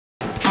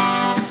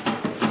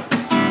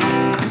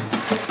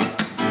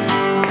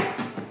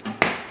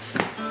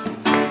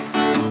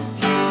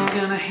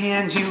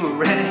hand you a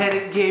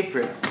red-headed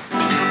Gabriel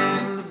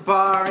from the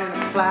bar in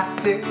a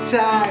plastic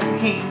tie.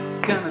 He's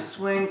gonna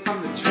swing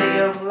from the tree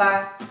of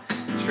life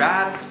and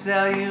try to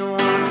sell you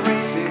on a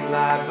great big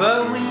lie.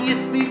 But when you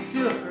speak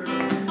to her,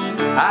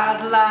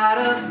 eyes light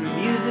up and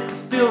music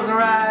spills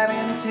right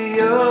into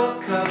your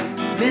cup.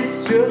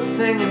 Minstrel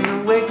singing,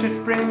 the waitress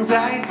brings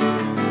ice.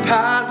 There's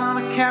pies on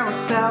a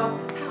carousel,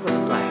 have a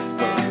slice.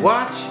 But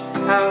watch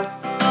out,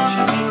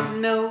 she ain't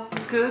no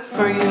good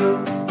for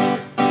you.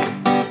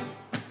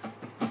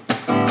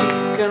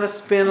 He's gonna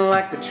spin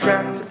like the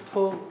tractor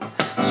pull.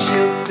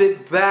 She'll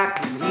sit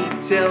back when he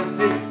tells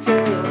his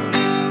tale.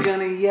 He's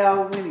gonna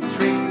yell when he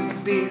drinks his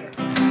beer.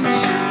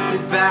 She'll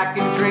sit back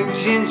and drink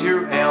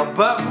ginger ale.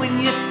 But when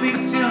you speak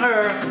to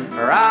her,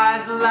 her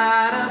eyes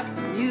light up,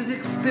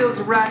 music spills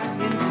right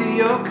into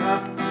your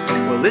cup.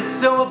 Well, it's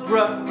so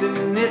abrupt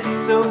and it's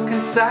so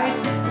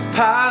concise. There's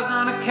pies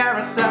on a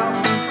carousel,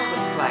 have a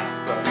slice.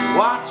 But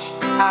watch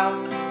out,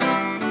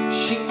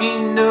 she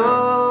ain't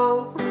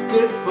no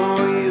good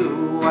for you.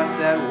 I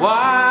said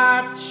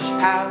watch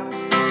out,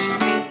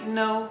 she ain't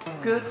no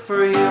good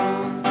for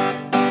you.